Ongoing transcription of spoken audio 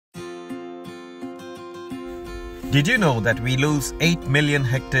Did you know that we lose 8 million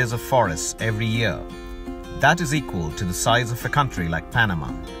hectares of forests every year? That is equal to the size of a country like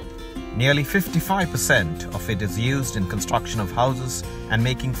Panama. Nearly 55% of it is used in construction of houses and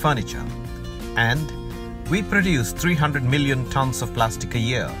making furniture. And we produce 300 million tons of plastic a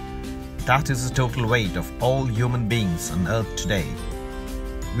year. That is the total weight of all human beings on Earth today.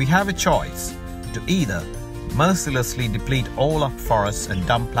 We have a choice to either mercilessly deplete all our forests and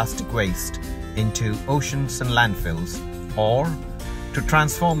dump plastic waste into oceans and landfills, or to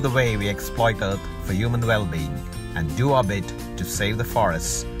transform the way we exploit Earth for human well-being and do our bit to save the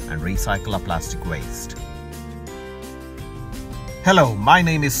forests and recycle our plastic waste. Hello, my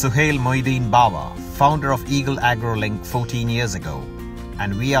name is Suhail Moideen Bawa, founder of Agro 14 years ago,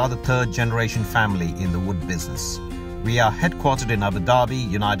 and we are the third generation family in the wood business. We are headquartered in Abu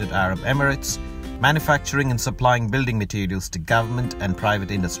Dhabi, United Arab Emirates, manufacturing and supplying building materials to government and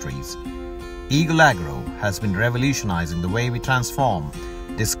private industries. Agro has been revolutionizing the way we transform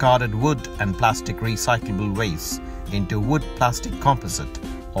discarded wood and plastic recyclable waste into wood plastic composite,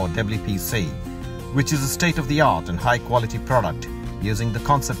 or WPC, which is a state-of-the-art and high-quality product using the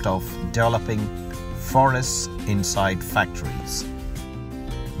concept of developing forests inside factories.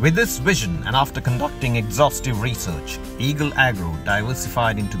 With this vision, and after conducting exhaustive research, Agro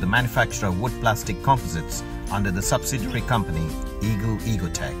diversified into the manufacture of wood plastic composites under the subsidiary company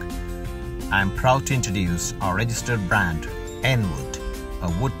Ecotech. I am proud to introduce our registered brand N-Wood, a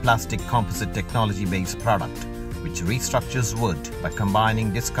wood plastic composite technology-based product which restructures wood by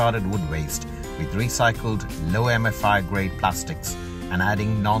combining discarded wood waste with recycled low MFI grade plastics and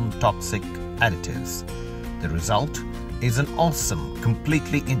adding non-toxic additives. The result is an awesome,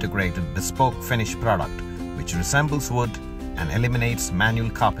 completely integrated bespoke finished product which resembles wood and eliminates manual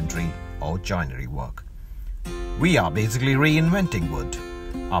carpentry or joinery work. We are basically reinventing wood.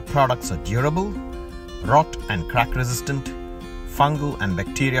 Our products are durable, rot and crack resistant, fungal and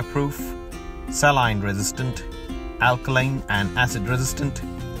bacteria proof, saline resistant, alkaline and acid resistant,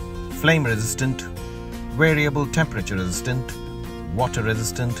 flame resistant, variable temperature resistant, water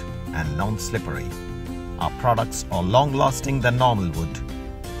resistant and non-slippery. Our products are long-lasting than normal wood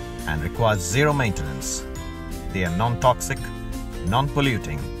and require zero maintenance. They are non-toxic,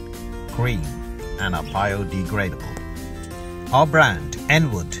 non-polluting, green and are biodegradable. Our brand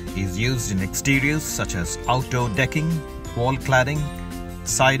N-Wood is used in exteriors such as outdoor decking, wall cladding,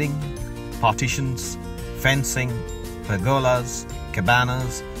 siding, partitions, fencing, pergolas,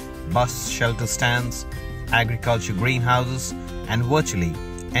 cabanas, bus shelter stands, agriculture greenhouses, and virtually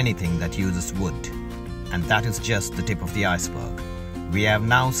anything that uses wood. And that is just the tip of the iceberg. We have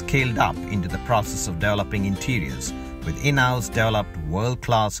now scaled up into the process of developing interiors with in-house developed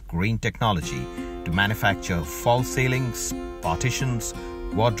world-class green technology to manufacture false ceilings, partitions,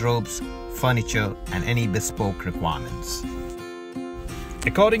 wardrobes, furniture, and any bespoke requirements.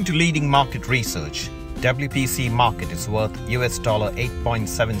 According to leading market research, WPC market is worth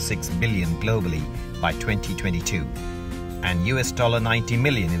 $8.76 billion globally by 2022 and $90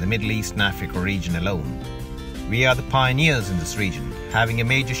 million in the Middle East and Africa region alone. We are the pioneers in this region, having a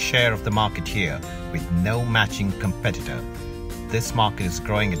major share of the market here with no matching competitor. This market is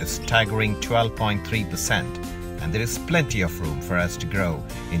growing at a staggering 12.3%, and there is plenty of room for us to grow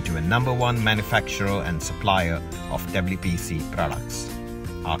into a #1 manufacturer and supplier of WPC products.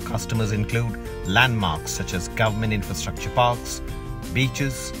 Our customers include landmarks such as government infrastructure parks,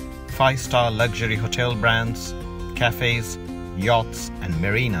 beaches, 5-star luxury hotel brands, cafes, yachts and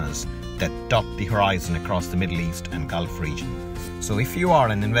marinas that dot the horizon across the Middle East and Gulf region. So if you are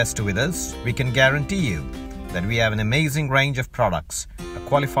an investor with us, we can guarantee you that we have an amazing range of products, a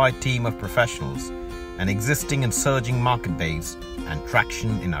qualified team of professionals, an existing and surging market base, and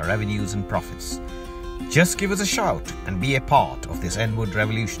traction in our revenues and profits. Just give us a shout and be a part of this N-Wood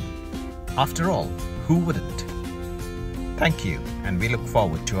revolution. After all, who wouldn't? Thank you, and we look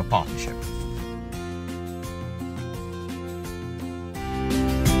forward to a partnership.